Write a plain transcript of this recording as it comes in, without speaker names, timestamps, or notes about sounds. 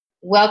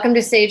Welcome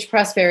to Sage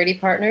Prosperity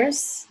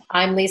Partners.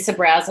 I'm Lisa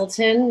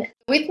Brazelton.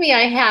 With me,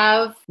 I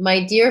have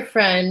my dear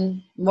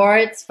friend,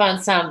 Moritz van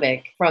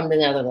Sambik from the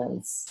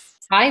Netherlands.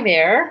 Hi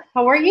there.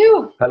 How are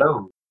you?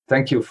 Hello.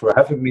 Thank you for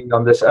having me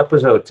on this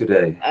episode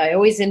today. I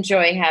always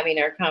enjoy having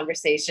our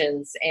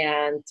conversations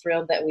and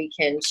thrilled that we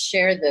can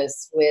share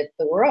this with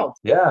the world.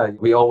 Yeah,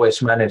 we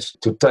always manage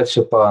to touch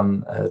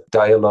upon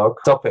dialogue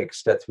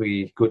topics that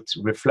we could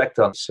reflect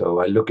on.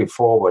 So I'm looking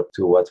forward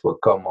to what will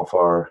come of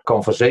our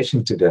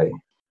conversation today.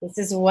 This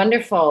is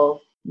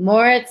wonderful.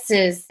 Moritz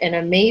is an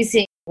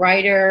amazing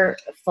writer,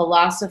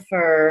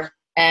 philosopher,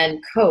 and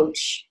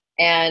coach.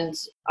 And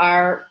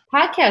our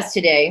podcast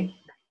today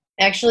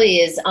actually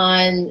is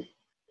on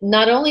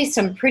not only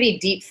some pretty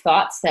deep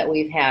thoughts that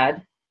we've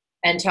had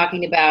and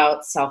talking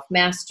about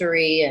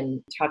self-mastery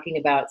and talking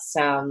about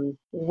some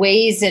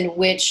ways in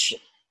which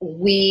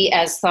we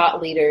as thought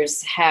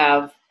leaders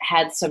have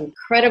had some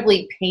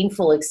incredibly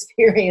painful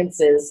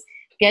experiences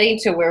getting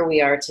to where we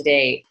are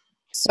today.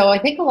 So I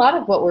think a lot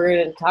of what we're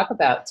going to talk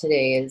about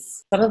today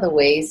is some of the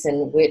ways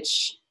in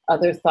which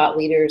other thought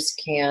leaders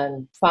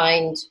can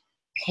find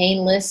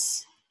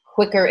painless,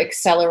 quicker,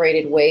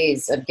 accelerated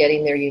ways of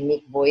getting their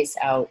unique voice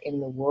out in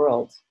the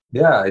world.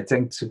 Yeah, I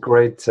think it's a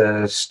great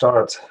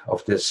start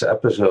of this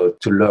episode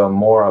to learn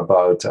more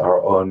about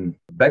our own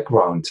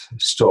background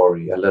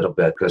story a little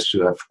bit, because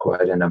you have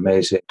quite an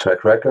amazing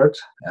track record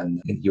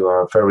and you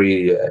are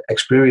very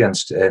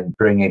experienced in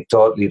bringing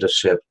thought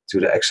leadership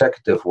to the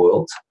executive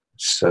world.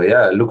 So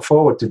yeah, I look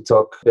forward to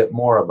talk a bit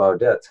more about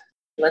that.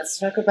 Let's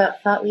talk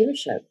about thought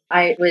leadership.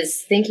 I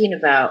was thinking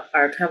about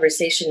our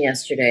conversation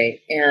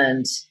yesterday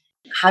and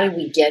how did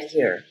we get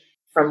here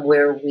from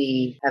where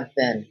we have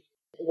been?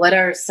 What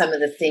are some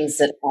of the things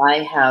that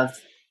I have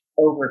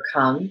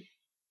overcome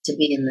to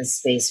be in this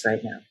space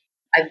right now?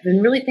 I've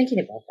been really thinking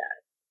about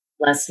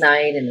that last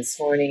night and this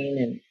morning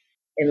and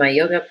in my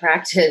yoga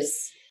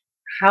practice.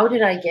 How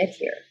did I get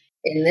here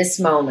in this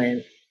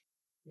moment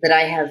that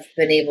I have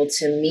been able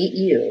to meet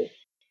you?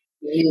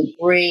 You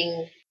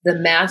bring the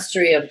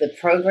mastery of the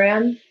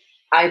program.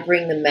 I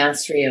bring the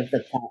mastery of the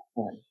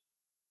platform.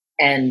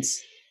 And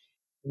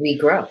we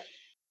grow.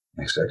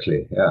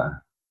 Exactly, yeah.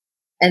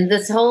 And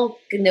this whole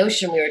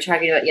notion we were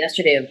talking about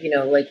yesterday of,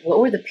 what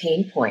were the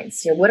pain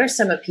points? What are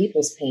some of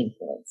people's pain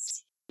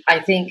points?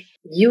 I think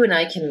you and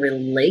I can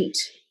relate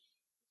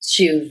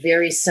to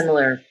very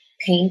similar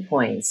pain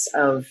points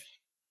of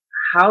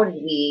how did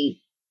we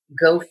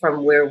go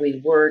from where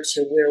we were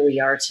to where we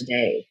are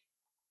today?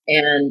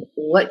 And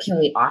what can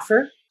we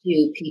offer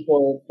to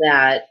people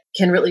that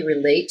can really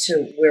relate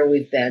to where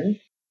we've been?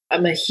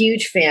 I'm a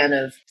huge fan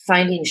of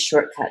finding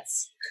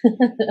shortcuts.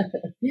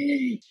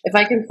 If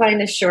I can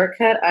find a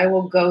shortcut, I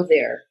will go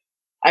there.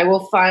 I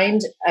will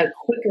find a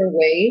quicker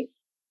way.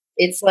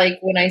 It's like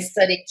when I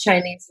studied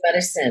Chinese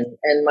medicine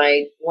and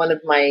one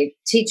of my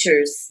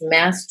teachers,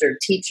 master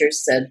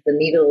teachers, said the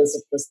needle is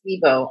a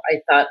placebo. I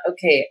thought,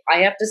 okay, I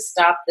have to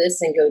stop this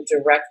and go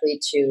directly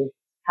to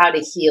how to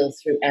heal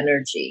through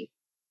energy,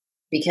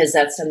 because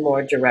that's a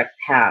more direct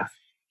path.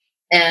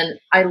 And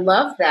I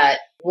love that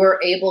we're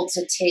able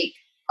to take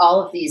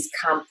all of these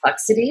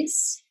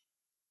complexities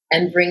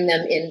and bring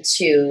them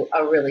into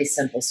a really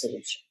simple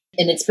solution.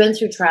 And it's been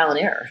through trial and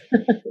error.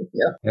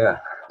 Yeah.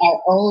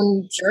 Our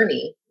own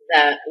journey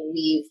that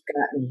we've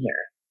gotten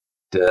here.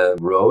 The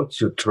road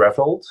you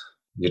traveled,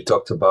 you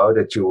talked about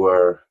that you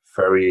were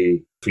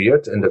very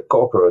feared in the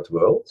corporate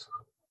world.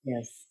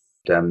 Yes.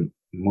 Then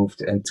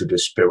moved into the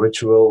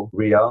spiritual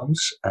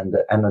realms and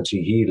the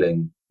energy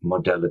healing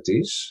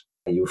modalities.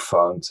 You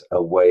found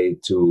a way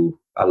to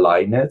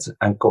align it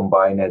and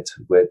combine it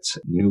with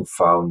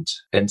newfound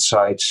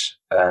insights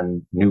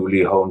and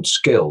newly honed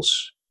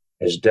skills.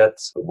 Is that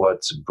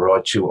what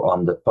brought you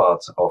on the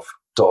path of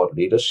thought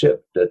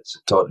leadership? That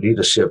thought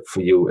leadership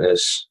for you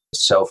is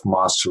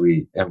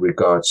self-mastery in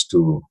regards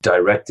to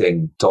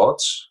directing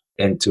thoughts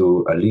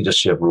into a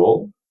leadership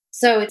role?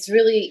 So it's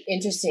really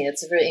interesting.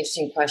 It's a really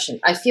interesting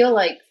question. I feel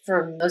like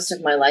for most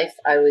of my life,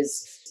 I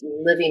was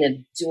living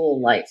a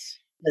dual life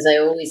because I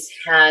always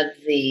had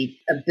the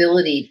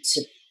ability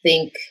to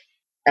think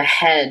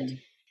ahead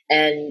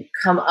and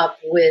come up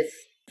with,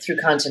 through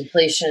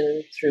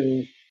contemplation,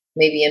 through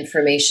maybe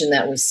information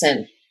that was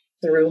sent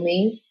through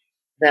me,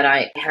 that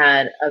I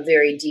had a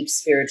very deep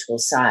spiritual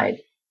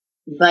side.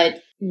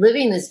 But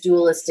living this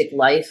dualistic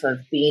life of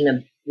being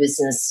a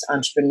business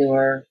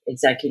entrepreneur,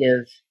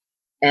 executive,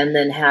 and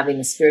then having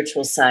the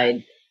spiritual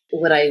side,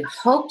 what I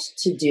hoped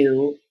to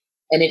do,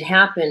 and it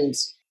happened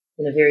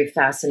in a very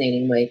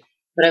fascinating way,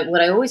 but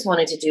what I always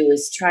wanted to do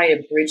was try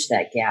to bridge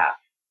that gap.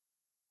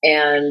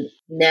 And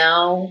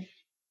now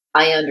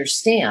I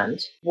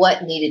understand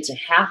what needed to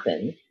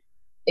happen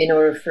in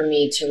order for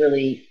me to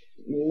really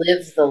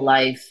live the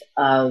life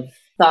of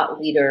thought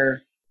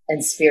leader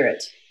and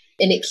spirit.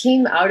 And it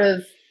came out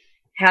of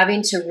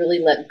having to really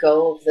let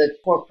go of the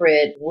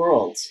corporate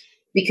world,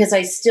 because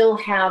I still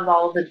have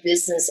all the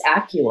business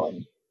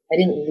acumen. I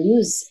didn't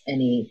lose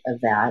any of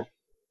that.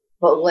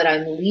 But what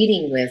I'm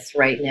leading with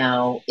right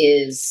now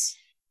is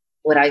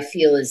what I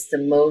feel is the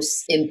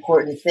most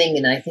important thing.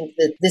 And I think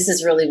that this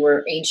is really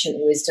where ancient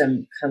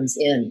wisdom comes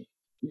in.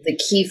 The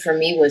key for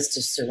me was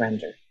to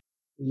surrender,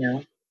 you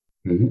know,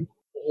 Mhm.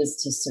 it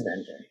was to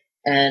surrender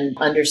and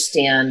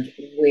understand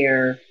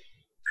where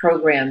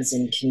programs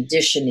and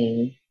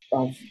conditioning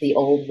of the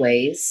old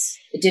ways,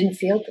 it didn't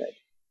feel good.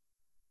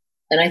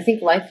 And I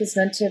think life is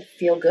meant to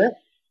feel good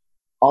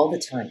all the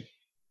time.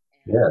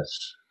 Yes.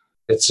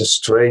 It's a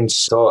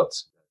strange thought,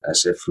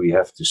 as if we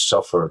have to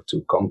suffer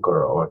to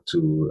conquer or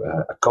to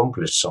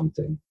accomplish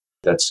something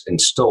that's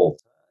installed.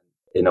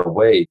 In a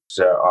way,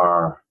 there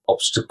are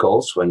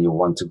obstacles when you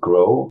want to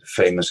grow.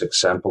 Famous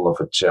example of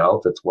a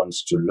child that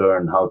wants to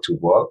learn how to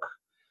walk.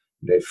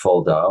 They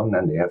fall down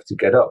and they have to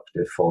get up.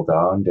 They fall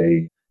down,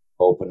 they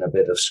open a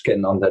bit of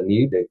skin on their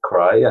knee, they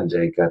cry and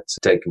they get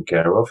taken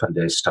care of and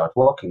they start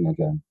walking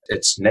again.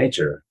 It's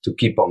nature to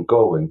keep on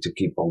going, to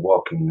keep on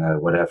walking,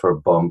 whatever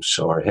bumps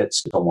or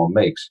hits someone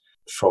makes.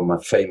 From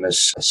a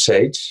famous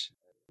sage,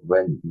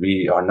 when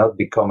we are not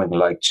becoming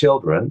like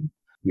children,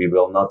 we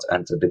will not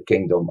enter the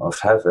kingdom of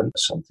heaven,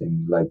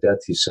 something like that,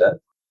 he said.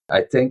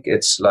 I think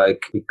it's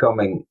like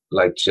becoming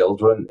like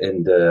children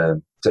in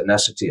the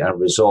tenacity and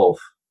resolve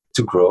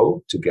to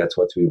grow, to get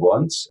what we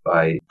want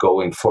by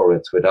going for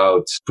it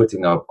without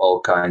putting up all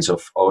kinds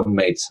of own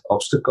made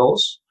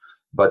obstacles,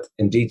 but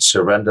indeed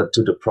surrender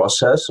to the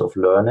process of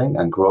learning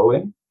and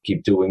growing,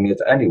 keep doing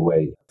it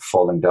anyway,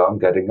 falling down,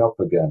 getting up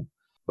again.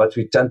 But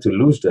we tend to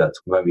lose that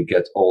when we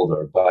get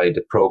older by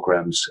the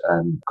programs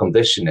and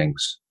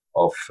conditionings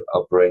of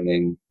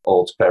upbringing,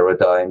 old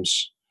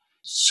paradigms,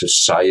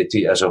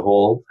 society as a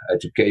whole,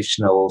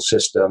 educational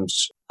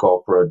systems,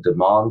 corporate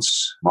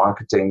demands,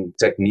 marketing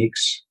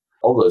techniques,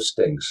 all those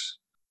things.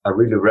 I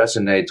really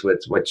resonate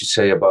with what you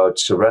say about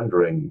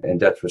surrendering in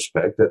that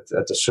respect, that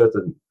at a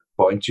certain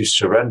point you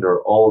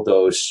surrender all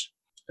those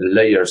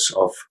layers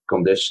of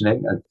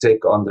conditioning and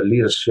take on the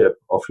leadership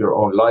of your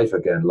own life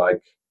again,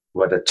 like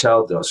what a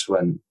child does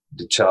when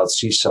the child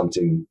sees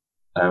something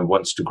and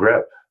wants to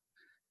grab.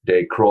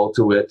 They crawl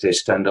to it, they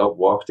stand up,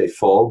 walk, they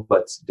fall,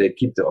 but they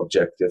keep the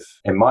objective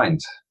in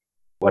mind.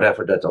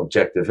 Whatever that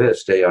objective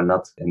is, they are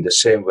not in the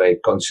same way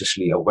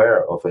consciously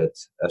aware of it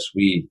as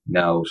we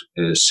now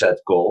set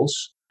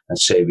goals and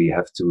say we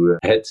have to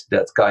hit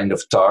that kind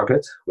of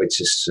target, which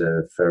is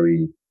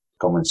very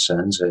common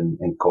sense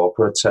in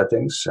corporate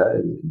settings.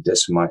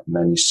 This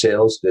many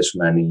sales, this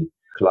many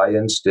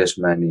clients, this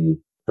many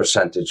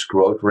percentage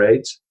growth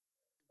rate.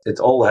 It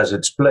all has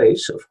its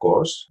place, of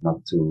course,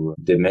 not to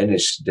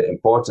diminish the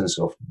importance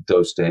of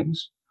those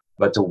things,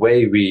 but the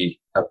way we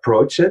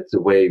approach it,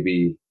 the way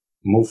we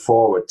move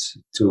forward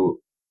to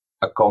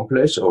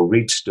accomplish or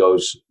reach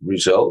those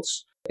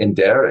results, in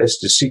there is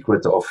the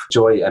secret of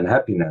joy and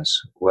happiness.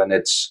 When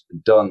it's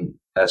done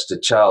as the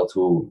child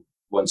who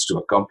wants to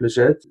accomplish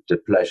it, the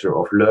pleasure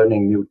of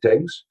learning new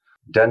things,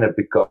 then it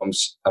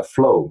becomes a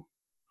flow.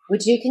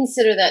 Would you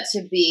consider that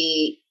to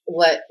be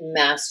what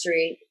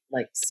mastery,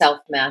 like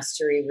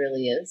self-mastery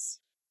really is?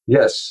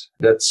 Yes,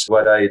 that's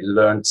what I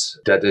learned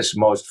that is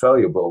most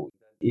valuable.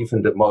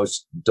 Even the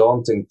most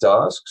daunting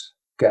tasks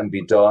can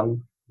be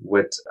done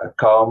with a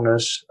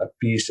calmness, a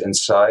peace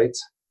inside,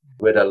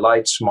 with a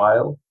light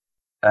smile.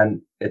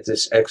 And it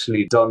is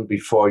actually done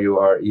before you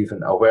are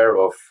even aware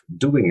of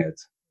doing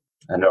it.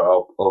 And there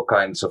are all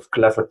kinds of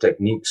clever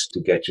techniques to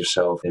get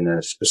yourself in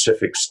a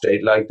specific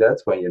state like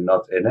that when you're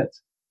not in it.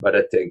 But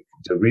I think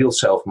the real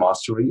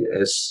self-mastery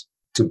is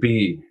to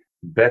be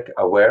back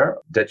aware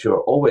that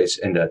you're always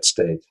in that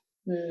state.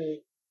 Mm.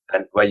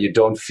 And when you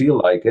don't feel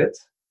like it,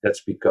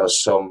 that's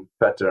because some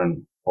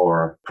pattern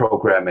or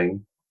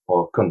programming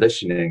or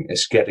conditioning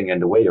is getting in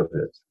the way of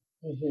it.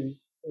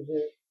 Mm-hmm. Mm-hmm.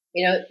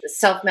 You know,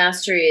 self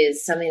mastery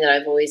is something that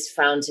I've always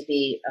found to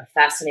be a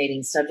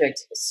fascinating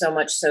subject, so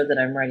much so that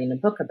I'm writing a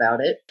book about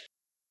it.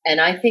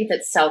 And I think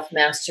that self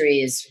mastery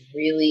is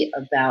really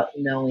about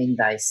knowing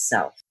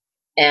thyself.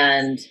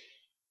 And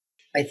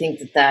I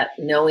think that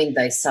knowing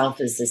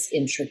thyself is this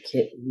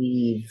intricate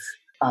weave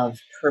of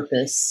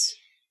purpose,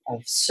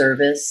 of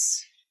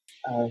service,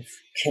 of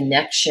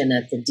connection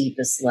at the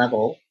deepest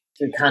level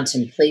through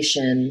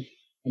contemplation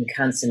and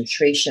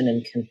concentration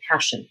and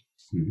compassion.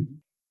 Mm-hmm.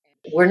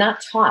 We're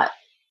not taught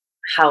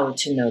how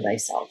to know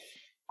thyself.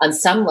 On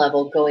some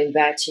level, going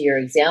back to your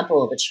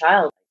example of a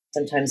child, I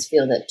sometimes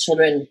feel that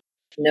children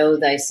know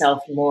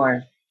thyself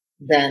more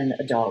than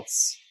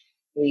adults.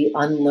 We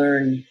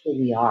unlearn who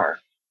we are.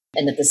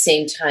 And at the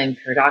same time,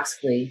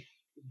 paradoxically,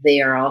 they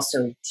are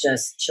also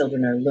just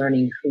children are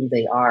learning who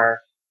they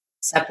are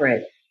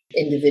separate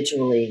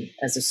individually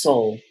as a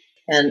soul.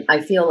 And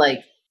I feel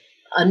like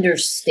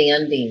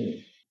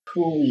understanding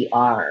who we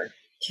are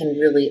can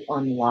really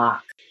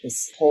unlock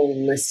this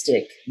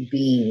holistic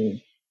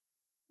being,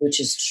 which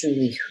is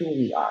truly who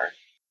we are.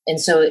 And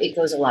so it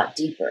goes a lot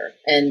deeper.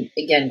 And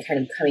again, kind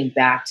of coming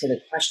back to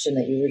the question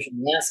that you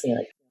originally asked me,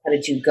 like, how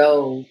did you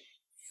go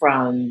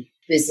from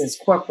business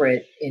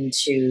corporate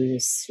into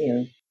this,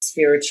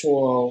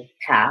 spiritual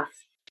path?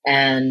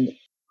 And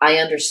I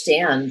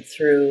understand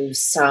through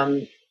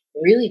some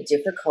really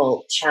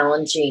difficult,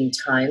 challenging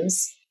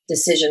times,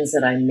 decisions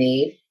that I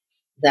made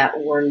that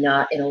were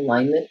not in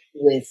alignment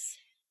with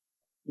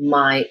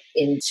my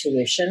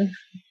intuition.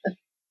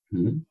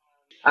 Mhm.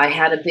 I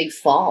had a big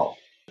fall,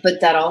 but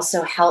that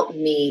also helped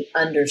me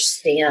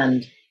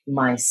understand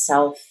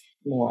myself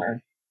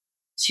more,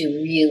 to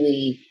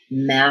really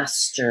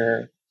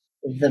master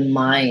the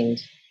mind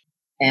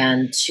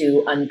and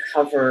to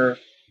uncover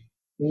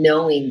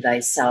knowing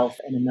thyself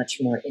in a much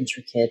more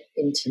intricate,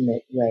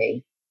 intimate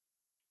way.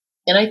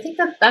 And I think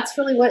that that's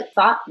really what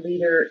thought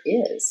leader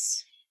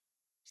is.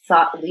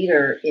 Thought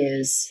leader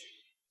is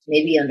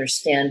maybe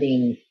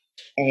understanding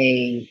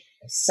a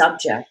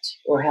subject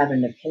or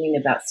having an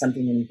opinion about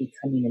something and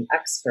becoming an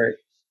expert.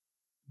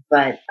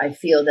 But I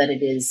feel that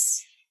it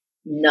is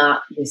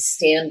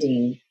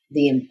notwithstanding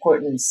the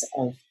importance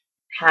of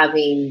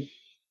having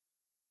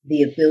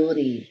the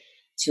ability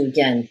to,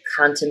 again,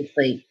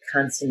 contemplate,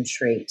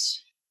 concentrate,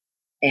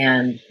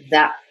 and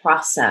that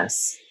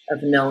process of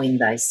knowing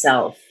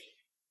thyself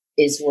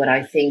is what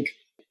I think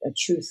a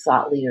true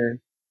thought leader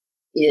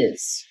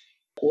is.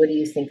 What do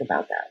you think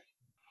about that?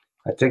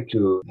 I think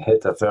you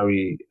hit a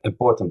very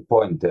important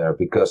point there,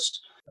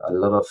 because a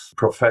lot of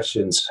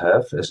professions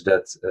have is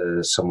that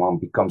someone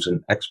becomes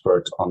an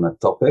expert on a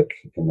topic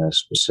in a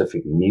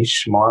specific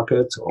niche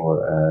market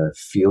or a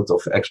field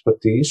of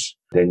expertise.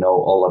 They know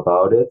all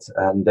about it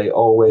and they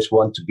always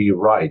want to be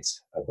right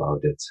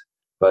about it.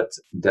 But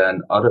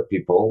then other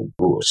people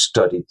who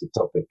studied the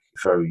topic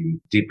very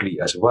deeply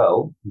as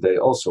well, they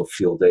also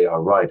feel they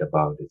are right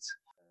about it.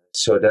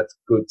 So that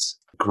could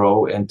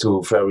grow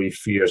into very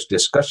fierce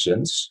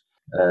discussions.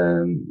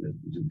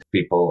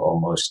 People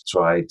almost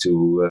try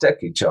to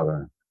attack each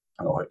other,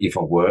 or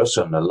even worse,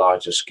 on a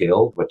larger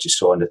scale, what you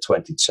saw in the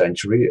 20th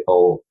century,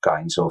 all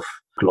kinds of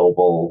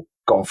global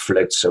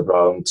conflicts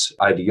around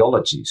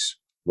ideologies.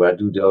 Where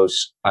do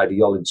those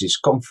ideologies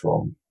come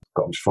from?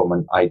 Comes from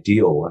an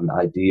ideal. An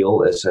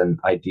ideal is an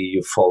idea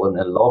you've fallen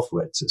in love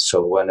with.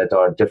 So when it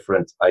are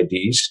different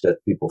ideas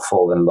that people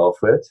fall in love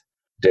with,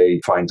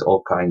 they find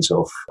all kinds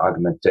of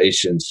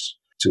argumentations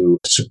to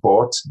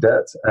support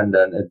that, and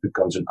then it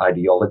becomes an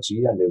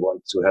ideology and they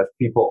want to have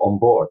people on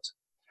board.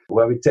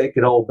 When we take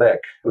it all back,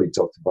 we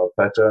talked about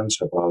patterns,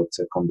 about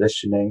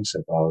conditionings,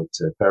 about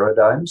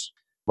paradigms.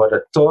 What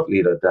a thought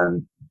leader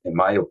then, in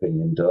my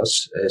opinion,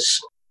 does is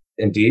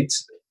indeed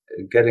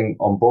getting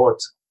on board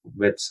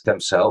with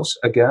themselves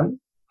again,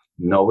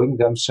 knowing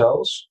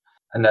themselves,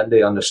 and then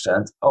they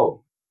understand,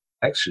 oh,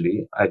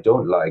 actually, I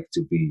don't like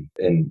to be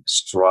in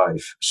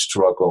strife,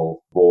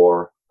 struggle,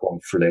 war,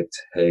 conflict,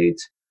 hate,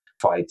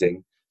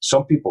 fighting.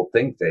 Some people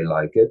think they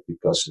like it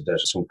because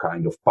there's some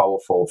kind of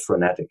powerful,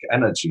 frenetic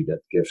energy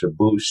that gives a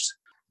boost.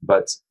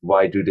 But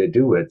why do they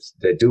do it?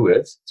 They do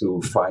it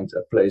to find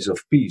a place of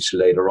peace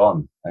later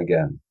on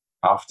again,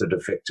 after the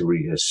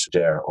victory is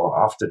there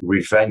or after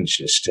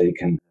revenge is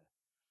taken.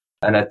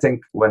 And I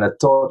think when a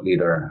thought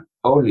leader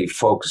only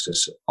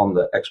focuses on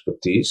the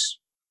expertise,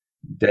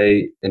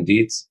 they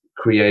indeed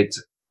create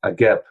a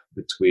gap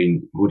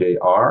between who they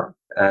are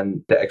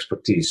and the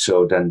expertise.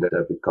 So then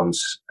there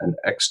becomes an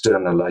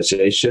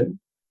externalization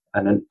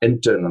and an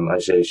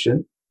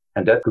internalization.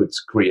 And that could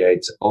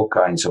create all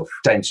kinds of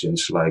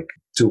tensions, like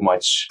too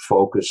much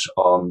focus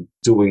on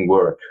doing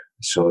work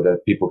so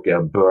that people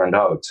get burned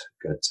out,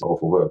 get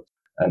overworked.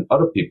 And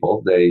other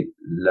people, they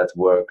let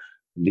work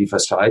leave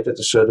aside at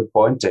a certain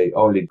point. They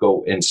only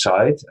go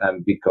inside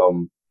and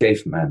become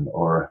cavemen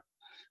or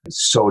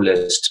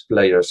solist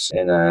players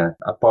in an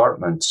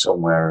apartment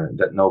somewhere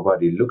that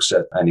nobody looks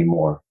at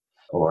anymore,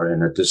 or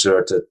in a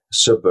deserted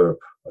suburb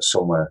or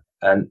somewhere.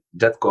 And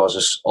that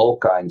causes all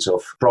kinds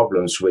of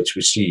problems which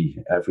we see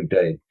every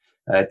day.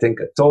 And I think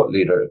a thought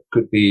leader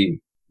could be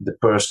the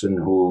person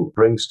who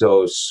brings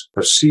those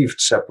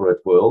perceived separate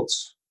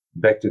worlds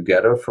back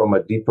together from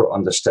a deeper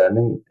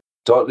understanding.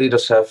 Thought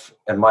leaders have,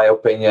 in my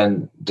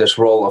opinion, this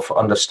role of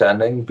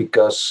understanding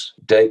because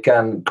they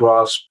can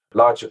grasp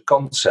larger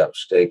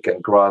concepts. They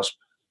can grasp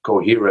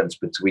coherence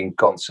between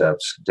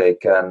concepts. They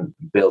can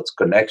build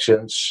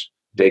connections.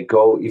 They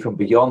go even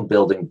beyond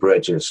building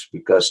bridges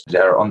because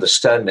their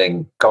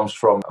understanding comes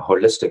from a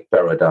holistic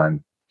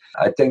paradigm.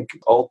 I think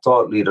all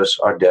thought leaders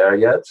are there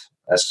yet,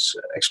 as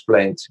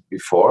explained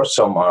before.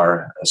 Some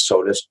are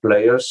solist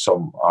players,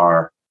 some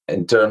are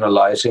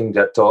internalizing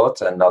their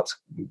thought and not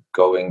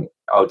going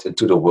out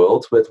into the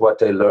world with what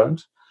they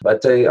learned.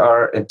 But they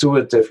are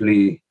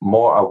intuitively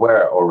more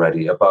aware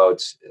already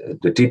about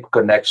the deep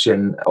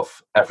connection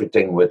of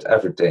everything with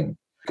everything.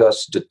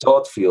 Because the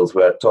thought field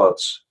where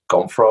thoughts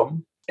come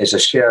from is a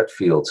shared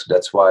field.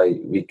 That's why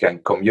we can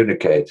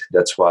communicate.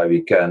 That's why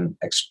we can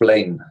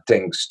explain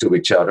things to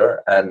each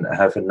other and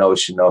have a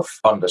notion of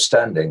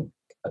understanding.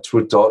 A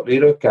true thought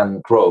leader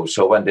can grow.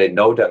 So when they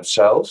know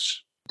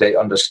themselves, they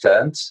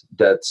understand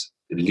that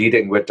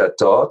leading with their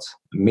thought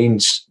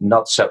means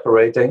not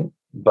separating,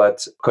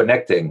 but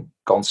connecting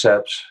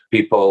concepts,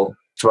 people,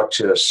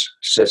 structures,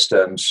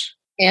 systems.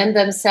 And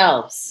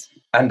themselves.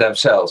 And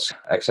themselves,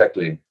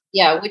 exactly.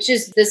 Yeah, which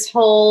is this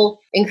whole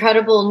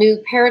incredible new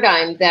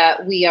paradigm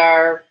that we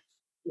are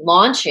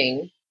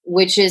launching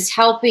which is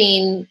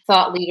helping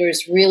thought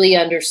leaders really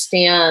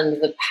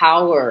understand the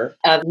power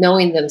of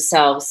knowing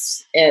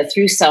themselves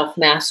through self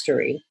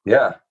mastery.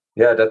 Yeah.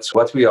 Yeah, that's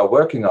what we are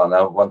working on.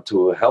 I want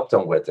to help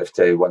them with if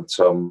they want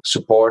some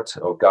support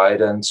or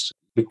guidance,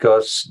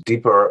 because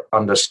deeper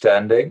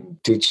understanding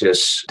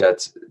teaches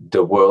that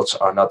the worlds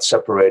are not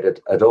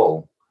separated at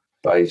all.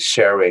 By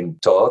sharing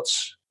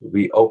thoughts,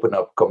 we open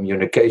up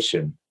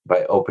communication.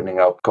 By opening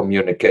up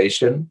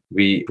communication,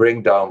 we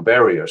bring down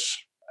barriers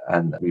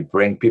and we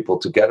bring people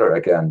together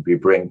again. We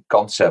bring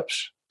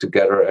concepts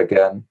together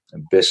again,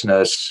 and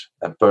business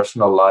and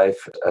personal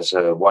life as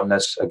a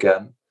oneness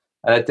again.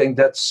 And I think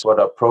that's what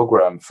our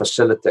program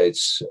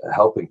facilitates,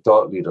 helping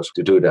thought leaders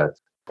to do that.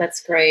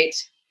 That's great.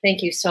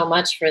 Thank you so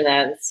much for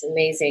that. It's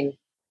amazing.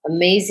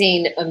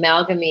 Amazing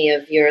amalgamy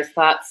of your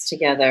thoughts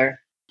together.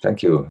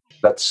 Thank you.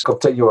 Let's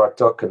continue our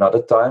talk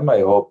another time. I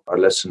hope our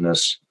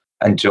listeners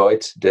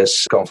enjoyed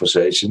this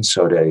conversation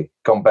so they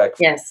come back.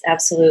 Yes,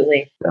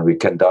 absolutely. And we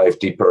can dive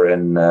deeper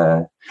in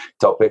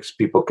topics.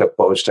 People can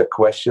post their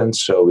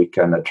questions so we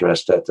can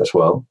address that as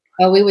well.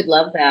 Oh, we would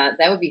love that.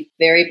 That would be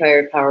very,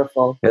 very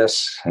powerful.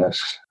 Yes.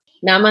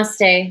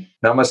 Namaste.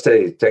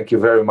 Namaste. Thank you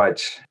very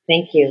much.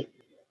 Thank you.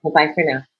 Bye for now.